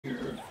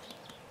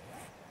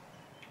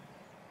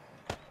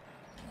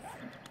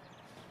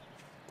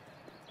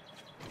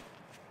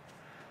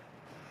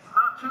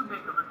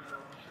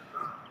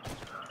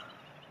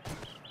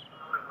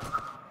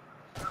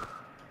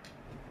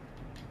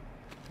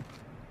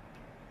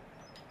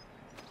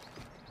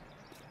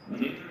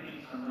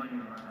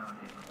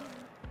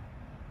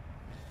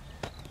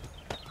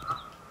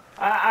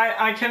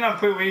I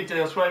cannot believe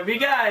this, right? We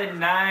got a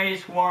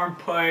nice warm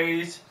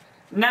place.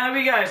 Now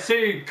we got a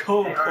city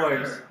cold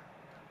place.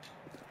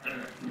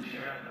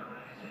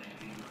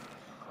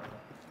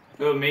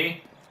 Who,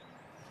 me?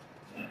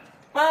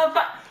 Well,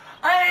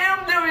 I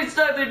am doing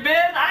something,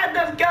 man! I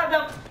just got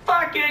the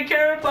fucking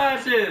camera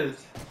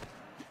glasses!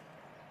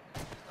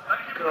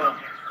 Cool.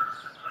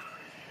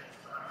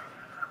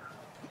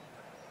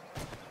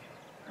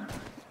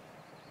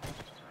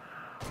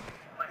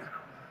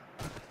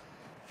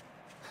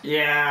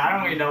 Yeah, I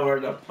don't even know where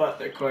the fuck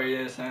the koi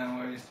is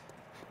anyways.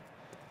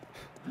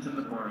 It's in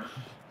the forest.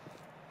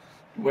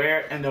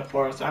 Where in the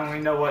forest? I don't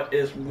even know what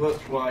it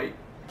looks like.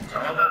 It's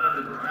all that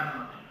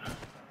underground.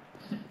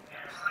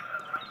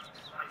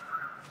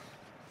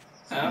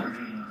 Huh?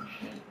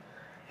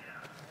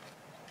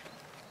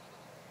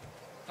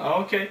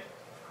 Oh, okay.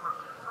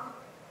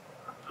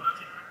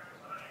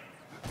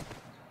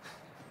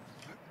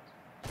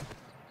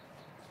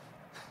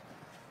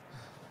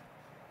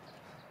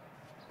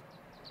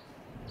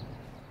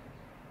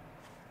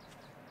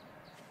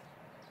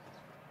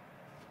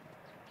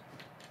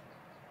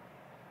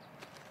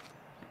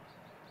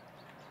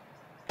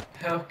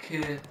 Health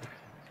kit,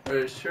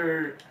 red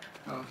shirt.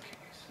 Okay.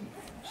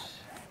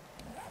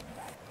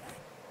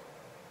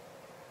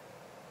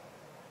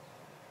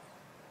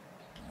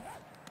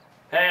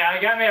 Hey,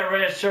 I got me a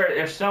red shirt.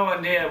 If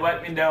someone need it,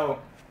 let me know.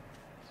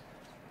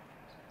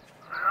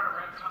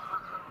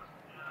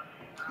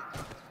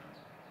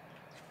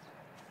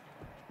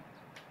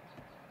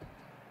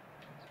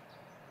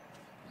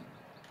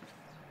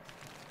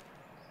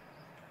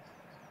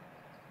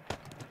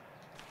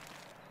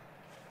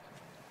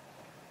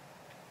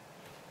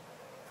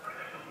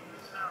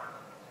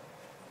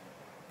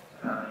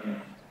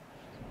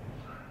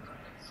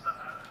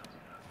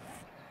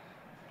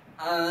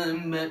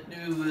 I'm at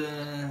new,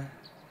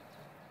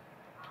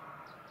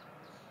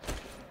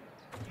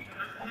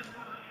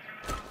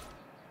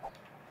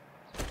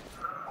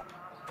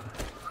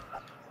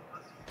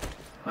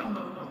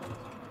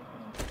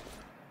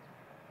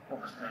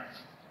 What was that?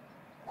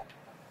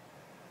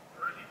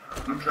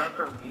 You dropped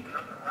a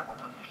rock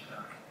on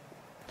yourself.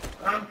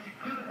 Why would you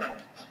do that?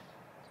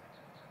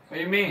 what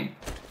do you mean?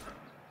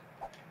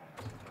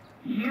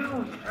 You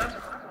dropped a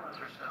rock on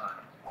yourself.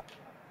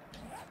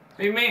 What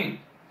do you mean?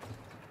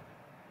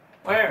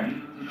 Where?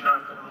 You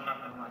dropped a rock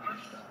on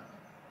yourself.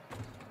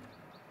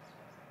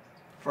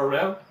 For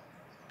real?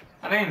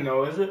 I didn't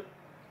know, is it?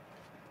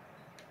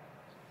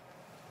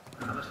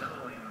 I was telling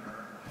you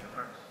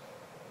first.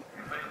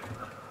 You're waiting for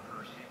the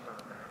receiver.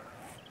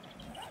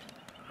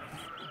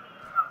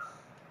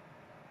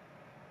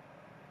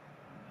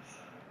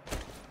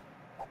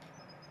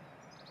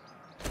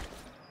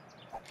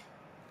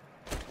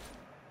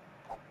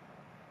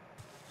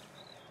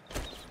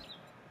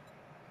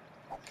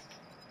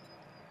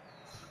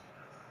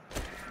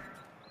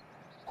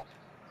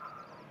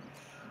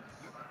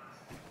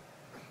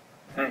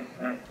 Hey,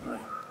 look.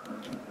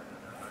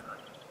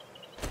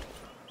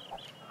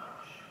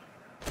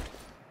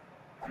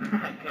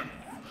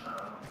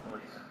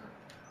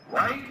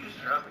 Why are you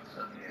just dropping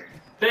something here?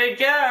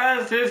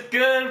 Because it's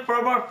good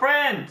for my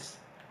friends.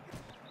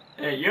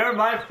 Hey, you're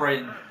my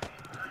friend.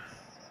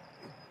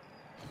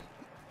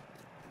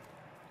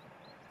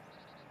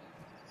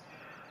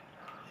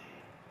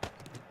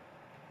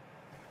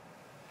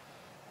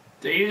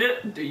 Do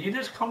you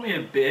just call me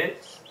a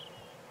bitch?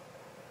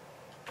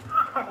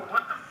 Oh,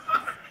 what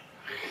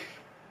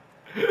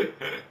the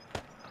fuck?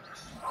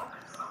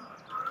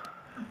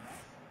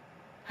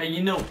 Hey,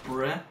 you know,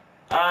 bruh.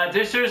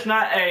 This is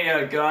not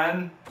a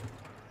gun.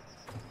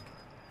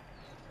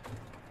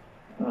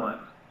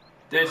 What?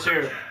 This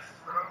here.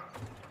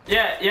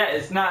 Yeah,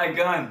 it's not a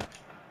gun.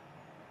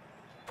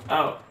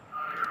 Oh.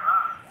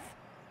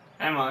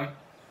 Am I?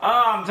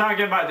 Oh, I'm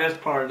talking about this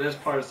part. This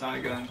part's not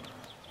a gun.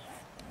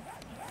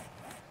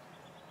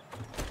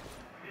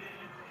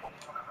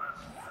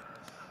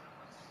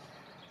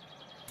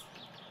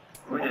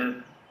 We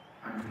did.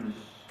 I'm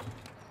just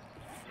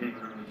taking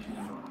her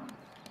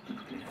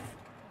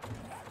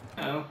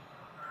Oh.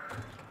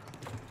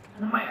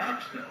 my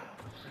axe though.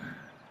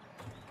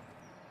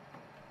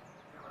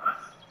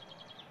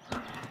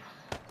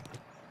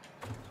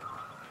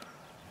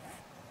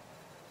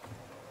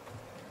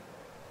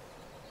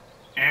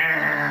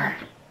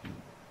 Arrgh.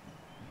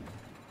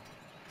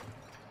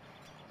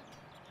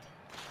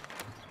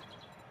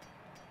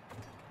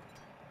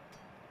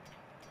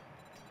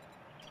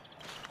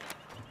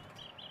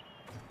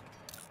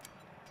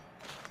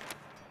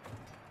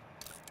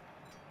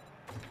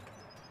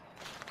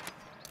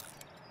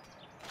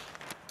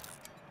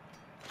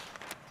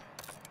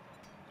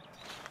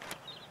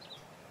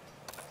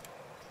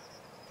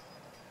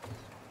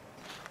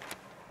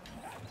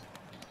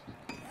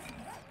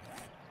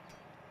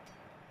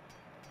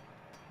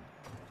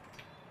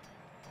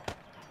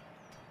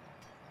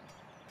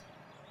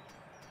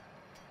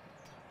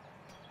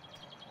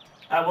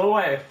 I look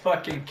like a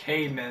fucking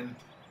caveman.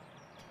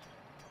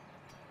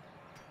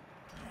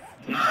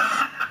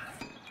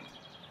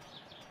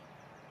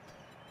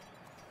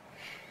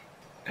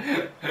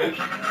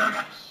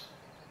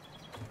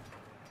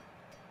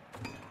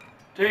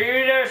 Do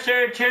you just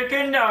say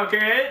chicken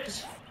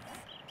nuggets?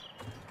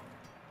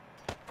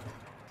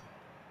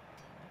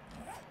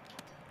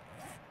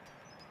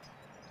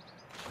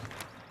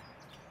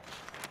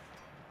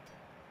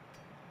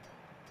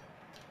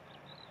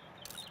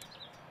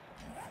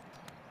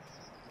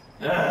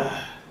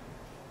 Ugh.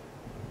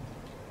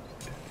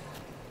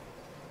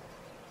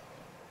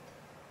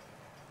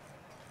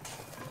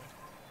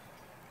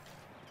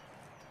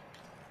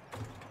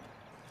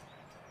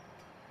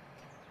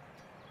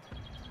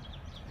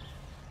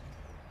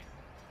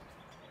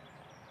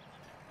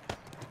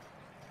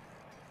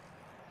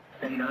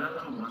 And none of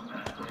them look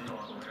that way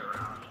all the way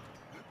around.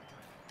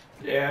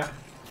 Yeah.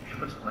 You should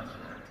put some lights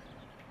in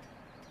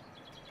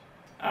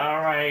there.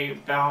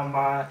 Alright,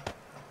 Belmont.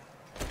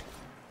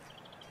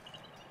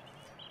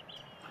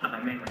 I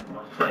make like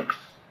little flakes.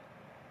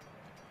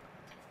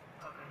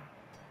 Okay.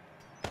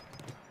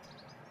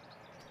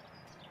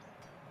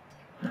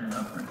 And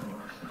I'll bring the little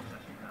flakes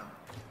as you go.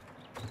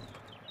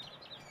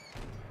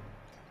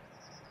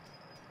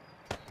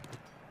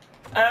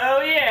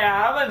 Oh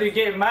yeah, I'm gonna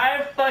get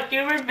my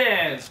fucking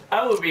revenge.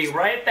 I will be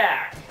right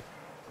back.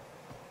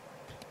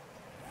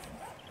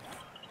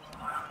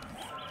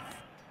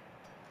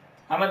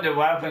 I'm gonna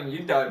weapon you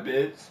die,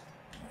 bitch.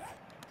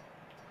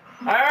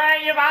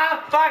 Alright, you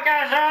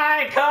motherfuckers, here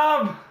I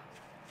come!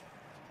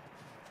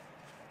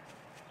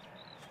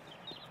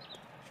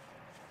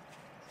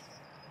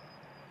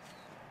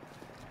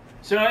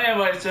 So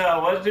anyways,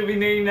 what do we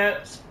need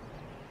next?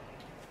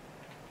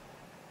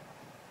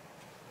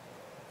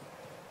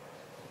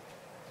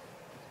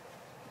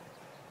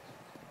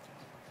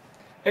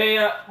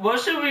 Hey, what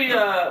should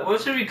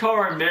we call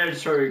our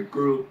military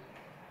group?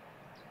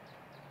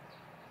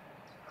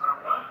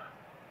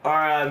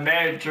 Our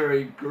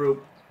military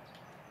group.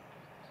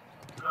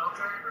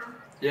 Military group?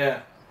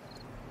 Yeah.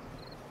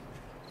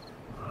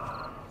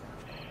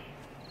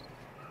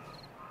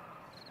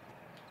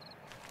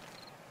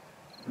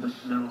 The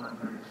snow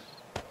hunters.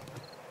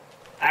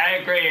 I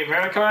agree.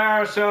 We're calling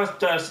ourselves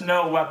the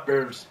snow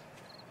weapers.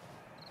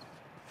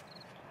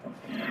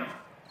 Yeah.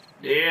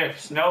 Yeah,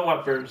 snow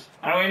weapers.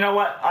 I don't even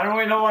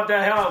know what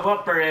the hell a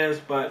wepper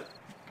is, but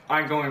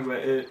I'm going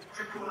with it.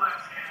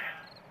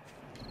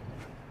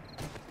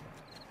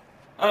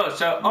 Oh,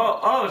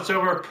 so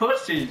we're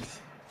pussies.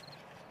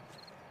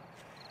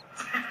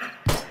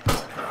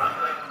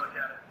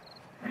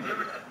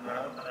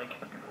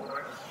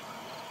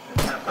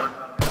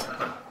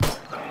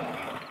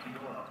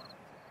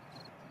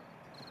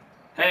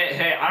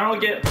 Hey, I don't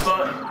get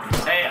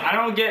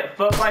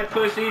fucked by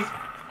pussies.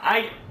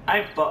 I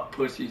fuck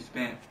pussies,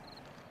 man.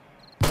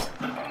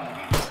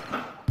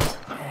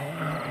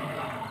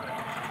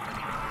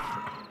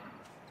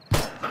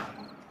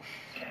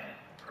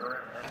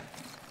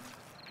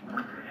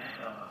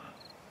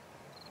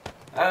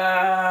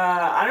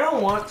 I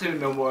don't want to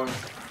no more.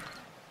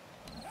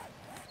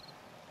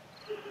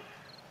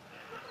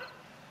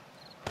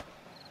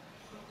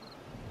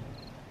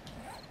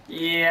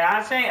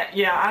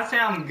 I say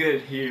I'm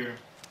good here.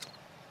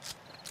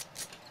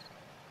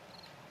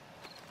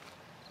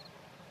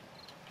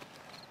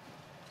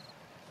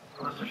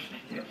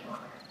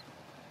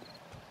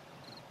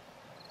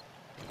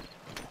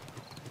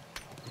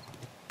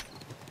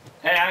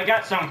 Hey, I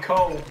got some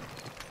coal.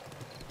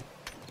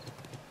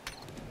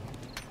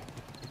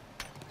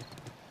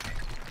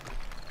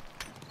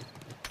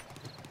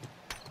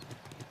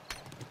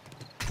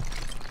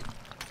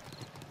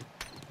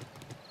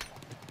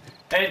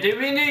 Hey, do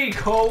we need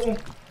coal?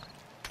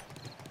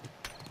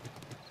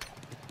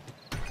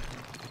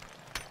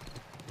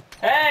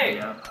 Hey,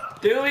 Yeah.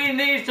 do we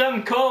need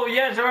some coal?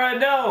 Yes or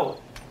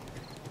no?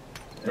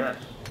 Yes.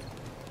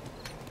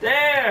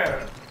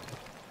 There.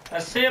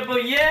 A simple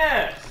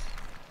yes.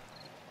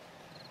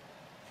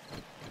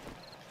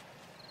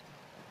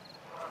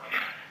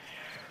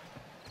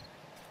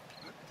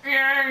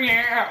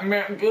 Yeah,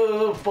 man,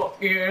 good, fuck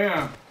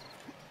yeah.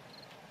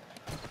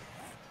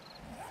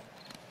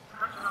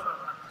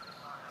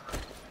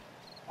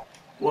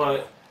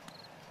 What?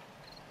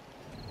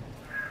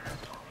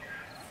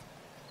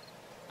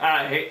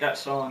 I hate that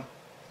song.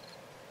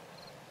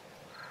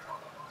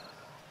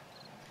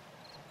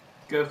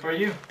 Good for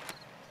you.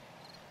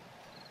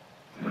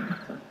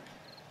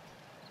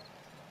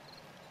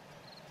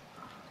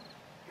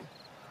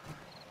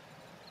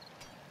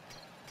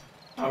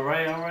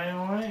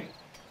 Alright.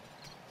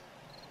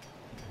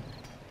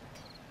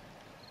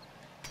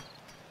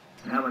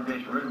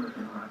 Nowadays, we're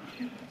looking around.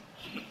 Jesus.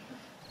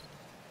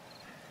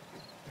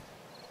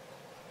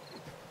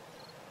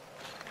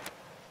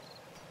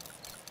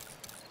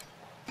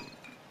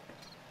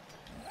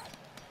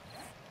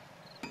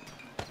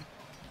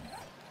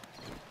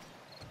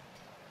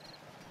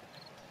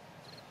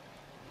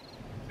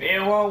 We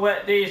won't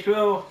let these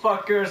little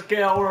fuckers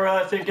get over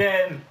us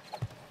again.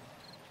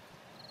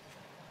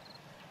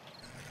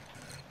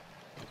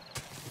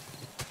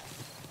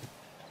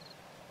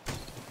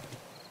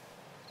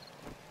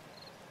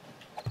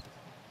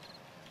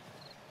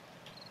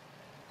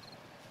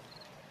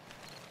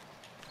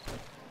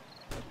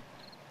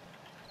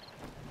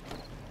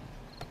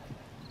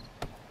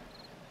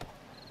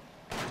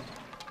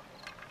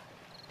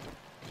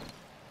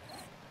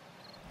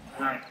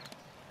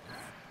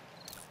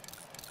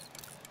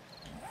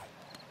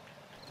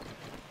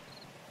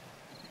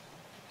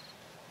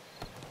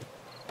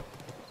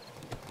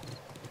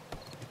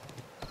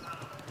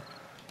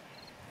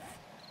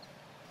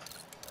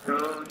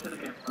 go to the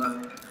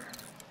campfire.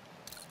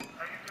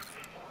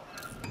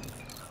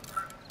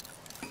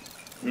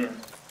 Yeah.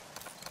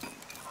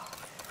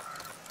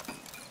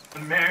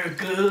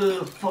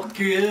 America, fuck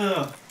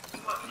yeah.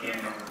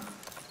 Yeah.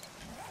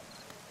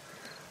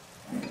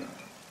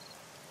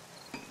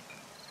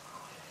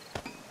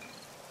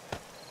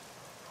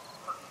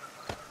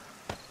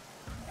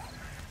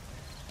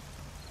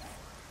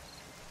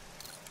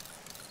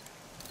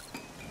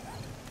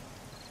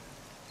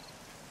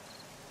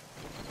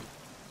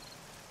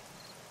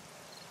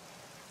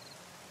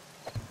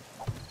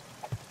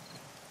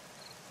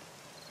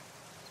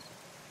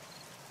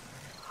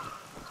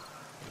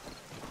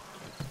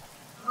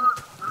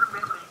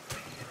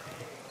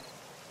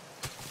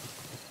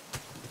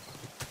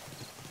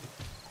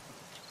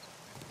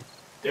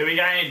 Do we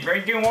got any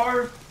drinking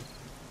water?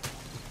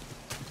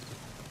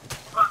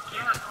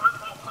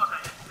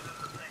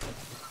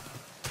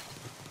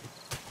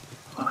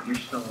 Oh, you're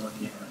still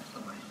looking at us,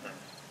 somebody said.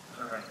 It's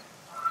alright.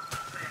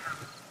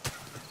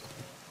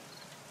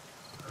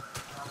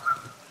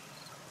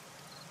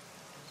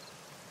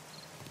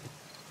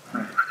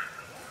 Alright.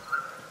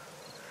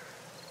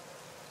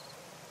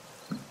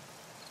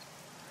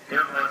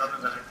 Yeah, well,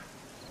 nothing better.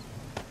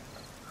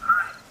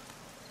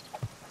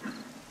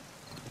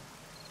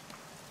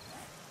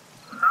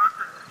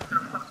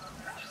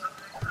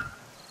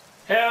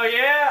 Hell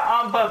yeah,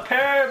 I'm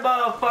prepared,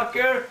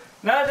 motherfucker.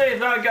 Nothing's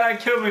not gonna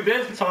kill me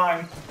this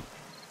time.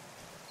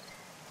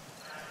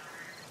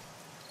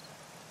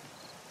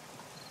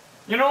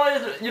 You know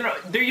what is,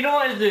 do you know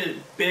what is the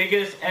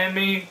biggest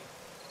enemy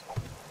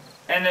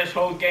in this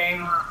whole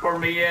game for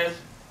me is?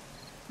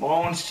 My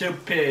own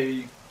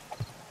stupidity.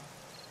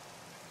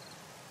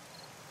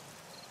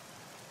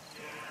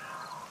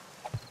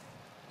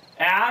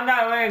 And I'm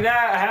not letting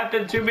that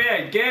happen to me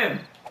again.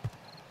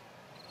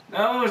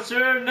 No,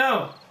 sir,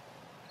 no.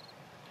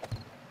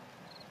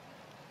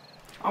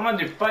 I'm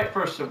gonna fight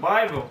for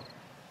survival.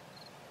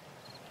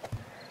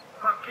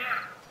 Fuck yeah.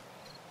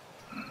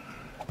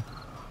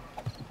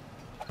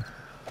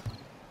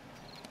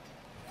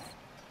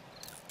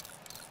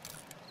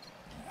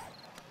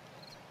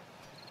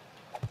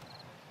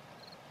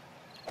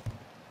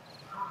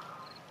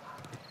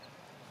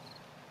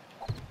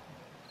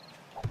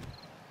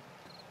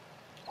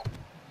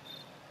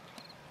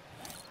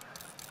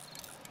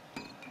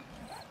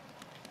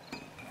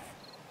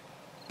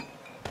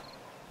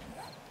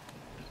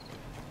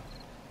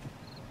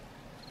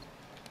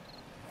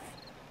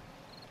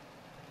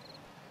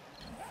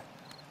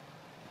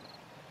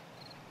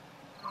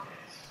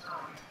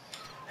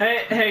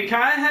 Hey,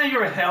 can I have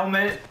your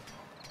helmet?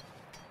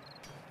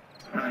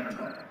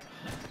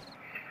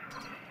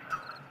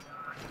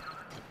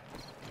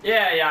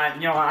 Yeah,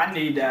 I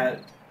need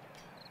that.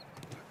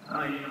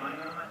 Oh, you know, I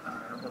know my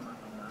car. I'll put my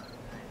phone on.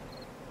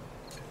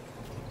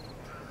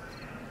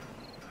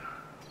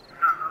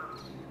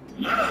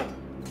 Yo!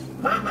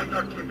 Why my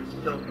duct tape is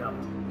still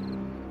going?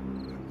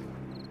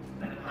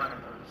 And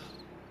fireworks.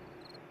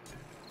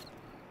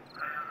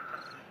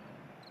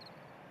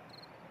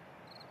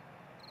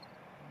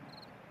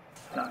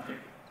 Doctor.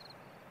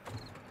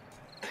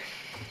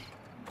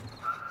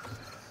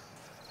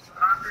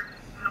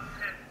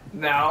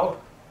 No.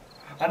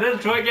 I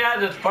just took it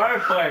out of this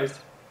fireplace.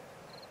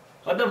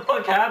 What the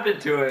fuck happened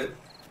to it?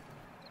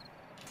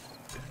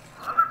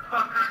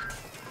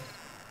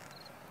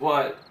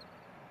 What?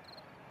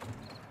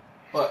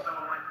 What?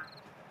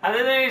 I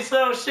didn't even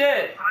sell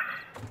shit.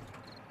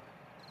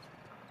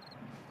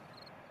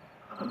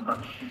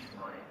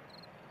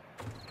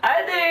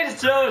 I didn't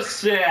sell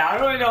shit. I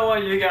don't even know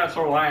what you guys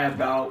are lying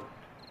about.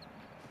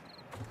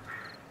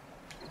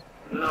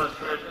 No, it's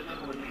first, I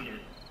think what you did.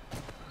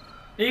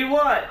 He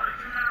what?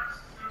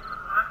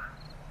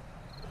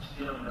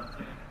 Steal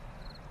nothing.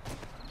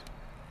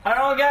 I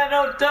don't got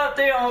no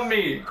ducting on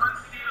me.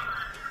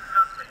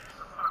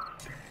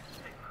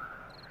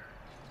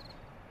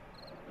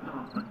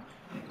 No, but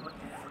take a look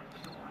at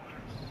it,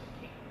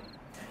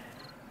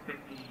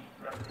 250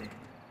 duct tape.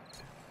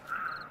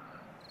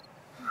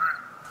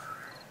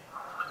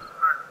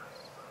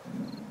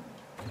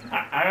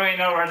 I don't even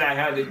know where the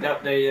hell the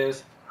duct day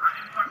is.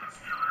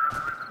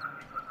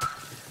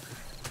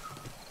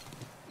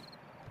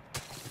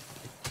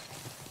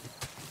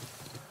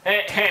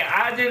 Hey,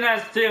 I did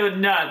not steal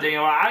nothing.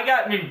 I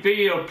got me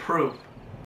video proof.